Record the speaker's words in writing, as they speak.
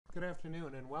Good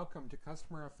afternoon and welcome to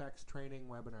Customer Effects Training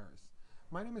Webinars.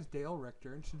 My name is Dale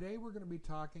Richter and today we're going to be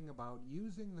talking about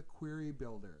using the Query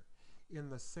Builder in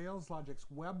the SalesLogix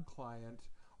Web client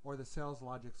or the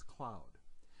SalesLogix Cloud.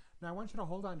 Now I want you to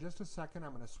hold on just a second.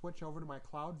 I'm going to switch over to my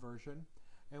cloud version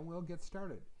and we'll get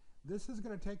started. This is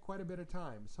going to take quite a bit of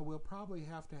time, so we'll probably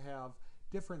have to have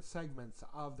different segments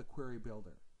of the Query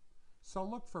Builder. So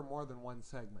look for more than one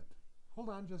segment. Hold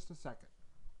on just a second.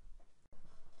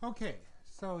 Okay.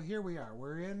 So here we are.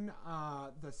 We're in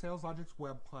the SalesLogix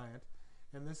Web client,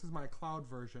 and this is my cloud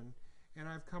version, and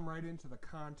I've come right into the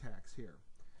contacts here.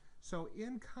 So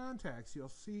in contacts, you'll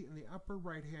see in the upper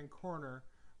right-hand corner,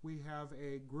 we have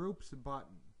a groups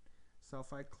button. So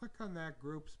if I click on that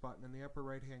groups button in the upper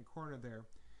right-hand corner there,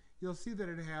 you'll see that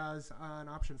it has an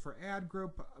option for add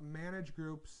group, manage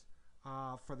groups,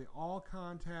 for the all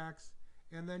contacts,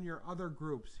 and then your other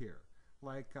groups here,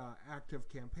 like active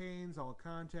campaigns, all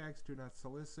contacts, do not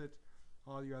solicit,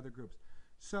 all your other groups.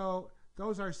 So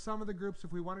those are some of the groups.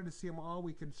 If we wanted to see them all,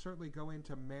 we could certainly go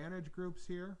into manage groups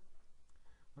here.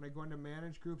 When I go into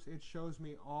manage groups, it shows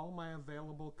me all my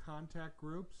available contact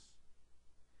groups.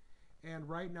 And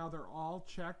right now they're all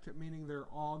checked, meaning they're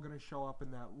all going to show up in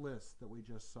that list that we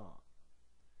just saw.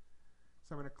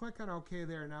 So I'm going to click on OK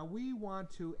there. Now we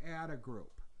want to add a group.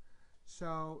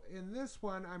 So in this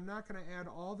one, I'm not going to add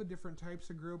all the different types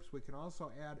of groups. We can also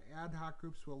add ad hoc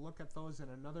groups. We'll look at those in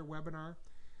another webinar.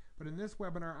 But in this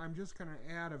webinar, I'm just going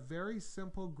to add a very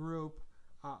simple group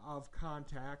of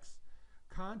contacts.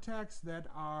 Contacts that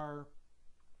are,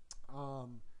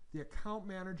 the account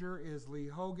manager is Lee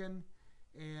Hogan,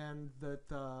 and that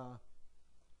the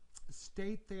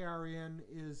state they are in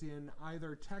is in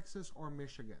either Texas or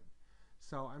Michigan.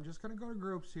 So I'm just going to go to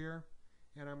groups here,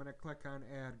 and I'm going to click on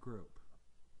Add Group.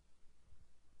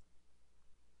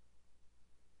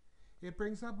 It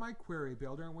brings up my Query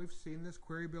Builder, and we've seen this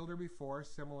Query Builder before,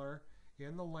 similar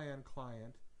in the LAN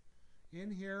client.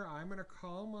 In here, I'm going to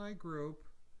call my group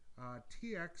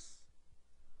TX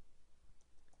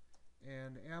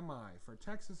and MI for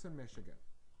Texas and Michigan.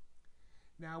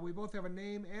 Now, we both have a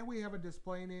name, and we have a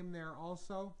display name there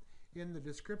also. In the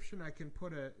description, I can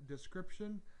put a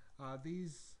description.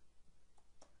 These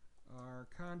are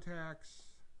contacts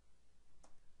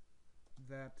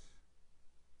that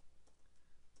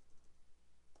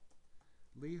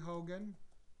Lee Hogan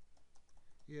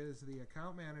is the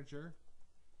account manager,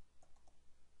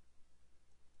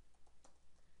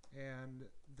 and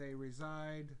they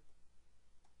reside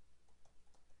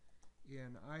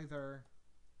in either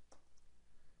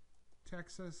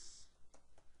Texas,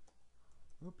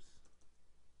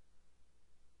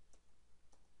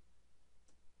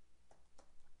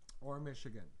 or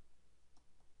Michigan.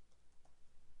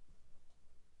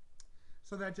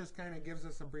 So that just kind of gives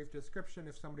us a brief description.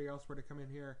 If somebody else were to come in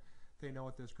here, they know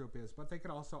what this group is. But they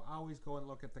could also always go and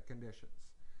look at the conditions.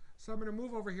 So I'm going to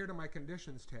move over here to my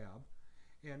Conditions tab.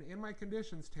 And in my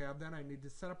Conditions tab, then I need to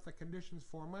set up the conditions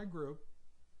for my group.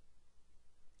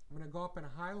 I'm going to go up and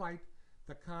highlight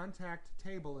the contact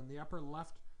table in the upper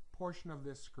left portion of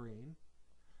this screen.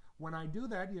 When I do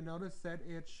that, you notice that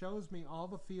it shows me all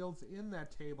the fields in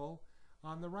that table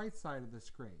on the right side of the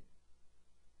screen.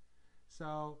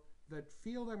 So the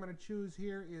field I'm going to choose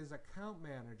here is Account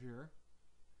Manager,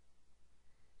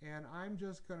 and I'm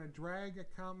just going to drag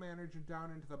Account Manager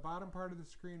down into the bottom part of the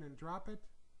screen and drop it,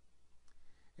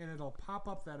 and it'll pop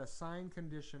up that Assign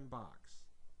Condition box.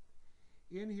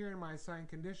 In here in my Assign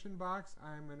Condition box,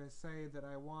 I'm going to say that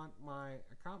I want my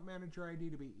Account Manager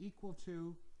ID to be equal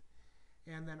to,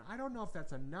 and then I don't know if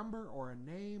that's a number or a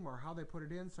name or how they put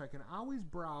it in, so I can always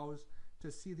browse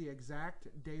to see the exact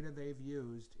data they've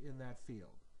used in that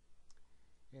field.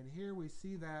 And here we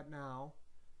see that now,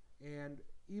 and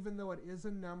even though it is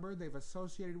a number, they've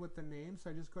associated with the name, so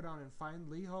I just go down and find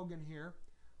Lee Hogan here,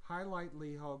 highlight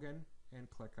Lee Hogan, and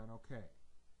click on OK.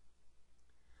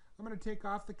 I'm going to take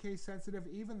off the case sensitive,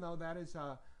 even though that is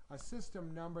a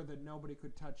system number that nobody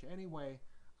could touch anyway.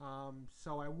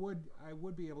 So I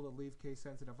would be able to leave case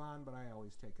sensitive on, but I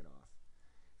always take it off.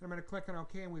 And I'm going to click on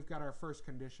OK, and we've got our first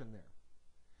condition there.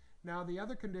 Now the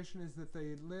other condition is that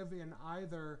they live in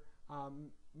either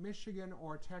Michigan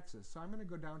or Texas. So I'm going to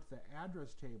go down to the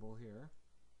address table here.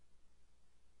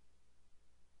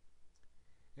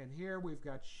 And here we've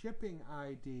got shipping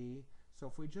ID. So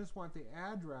if we just want the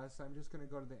address, I'm just going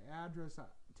to go to the address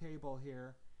table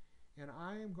here, and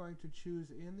I am going to choose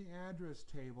in the address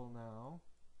table now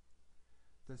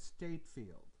the state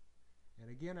field.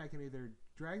 And again, I can either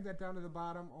drag that down to the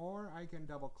bottom, or I can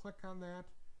double click on that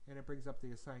and it brings up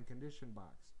the Assign Condition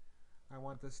box. I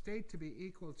want the state to be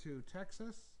equal to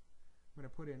Texas, I'm going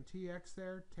to put in TX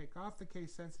there, take off the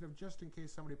case sensitive just in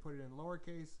case somebody put it in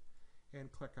lowercase,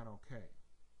 and click on OK.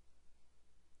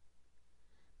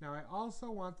 Now I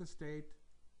also want the state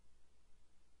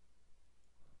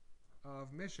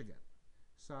of Michigan.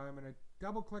 So I'm going to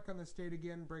double click on the state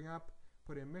again, bring up,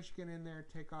 put in Michigan in there,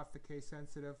 take off the case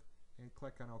sensitive, and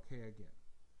click on OK again.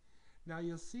 Now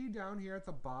you'll see down here at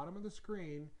the bottom of the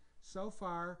screen, so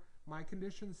far my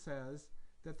condition says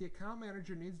that the account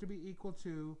manager needs to be equal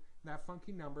to that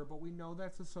funky number, but we know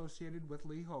that's associated with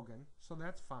Lee Hogan, so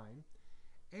that's fine.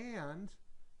 And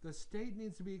the state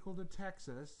needs to be equal to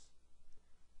Texas.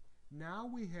 Now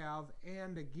we have,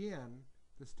 and again,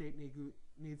 the state needs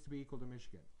to be equal to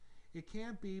Michigan. It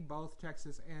can't be both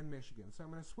Texas and Michigan. So I'm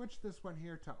going to switch this one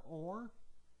here to OR.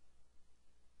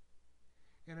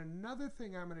 And another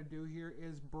thing I'm going to do here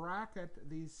is bracket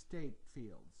these state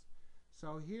fields.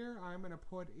 So here I'm going to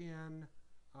put in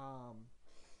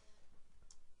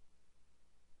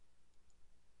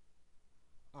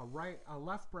a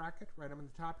left bracket right on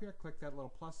the top here. Click that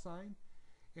little plus sign.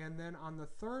 And then on the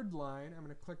third line, I'm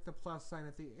going to click the plus sign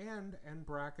at the end and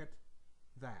bracket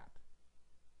that.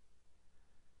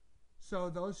 So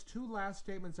those two last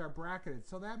statements are bracketed.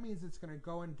 So that means it's going to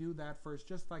go and do that first,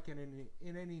 just like in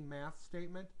any math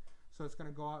statement. So it's going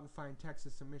to go out and find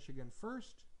Texas and Michigan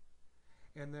first.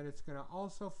 And then it's going to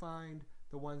also find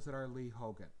the ones that are Lee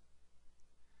Hogan.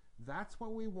 That's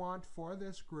what we want for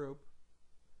this group.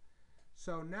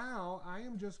 So now I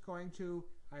am just going to,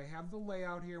 I have the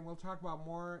layout here, and we'll talk about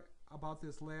more about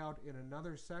this layout in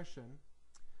another session.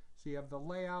 So you have the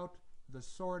layout, the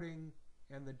sorting,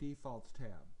 and the defaults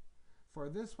tab. For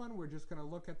this one, we're just going to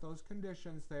look at those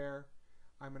conditions there.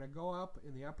 I'm going to go up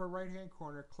in the upper right hand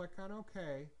corner, click on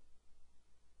OK.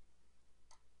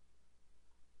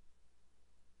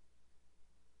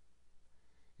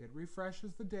 It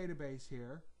refreshes the database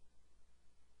here.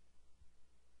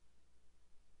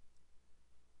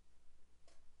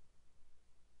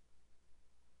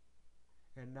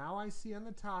 And now I see on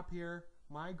the top here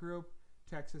my group,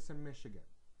 Texas and Michigan.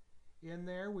 In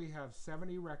there we have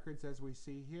 70 records as we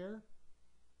see here.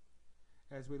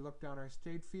 As we look down our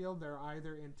state field, they're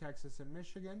either in Texas and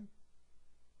Michigan.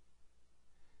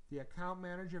 The account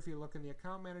manager, if you look in the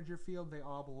account manager field, they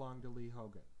all belong to Lee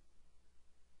Hogan.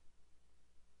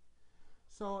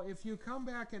 So if you come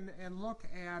back and look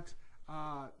at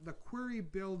the Query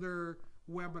Builder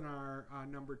webinar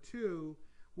number 2,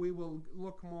 we will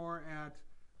look more at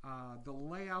the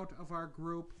layout of our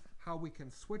group, how we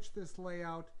can switch this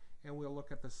layout, and we'll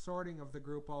look at the sorting of the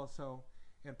group also,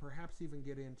 and perhaps even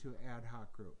get into ad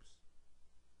hoc groups.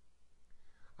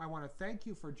 I want to thank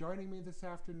you for joining me this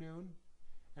afternoon,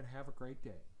 and have a great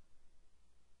day.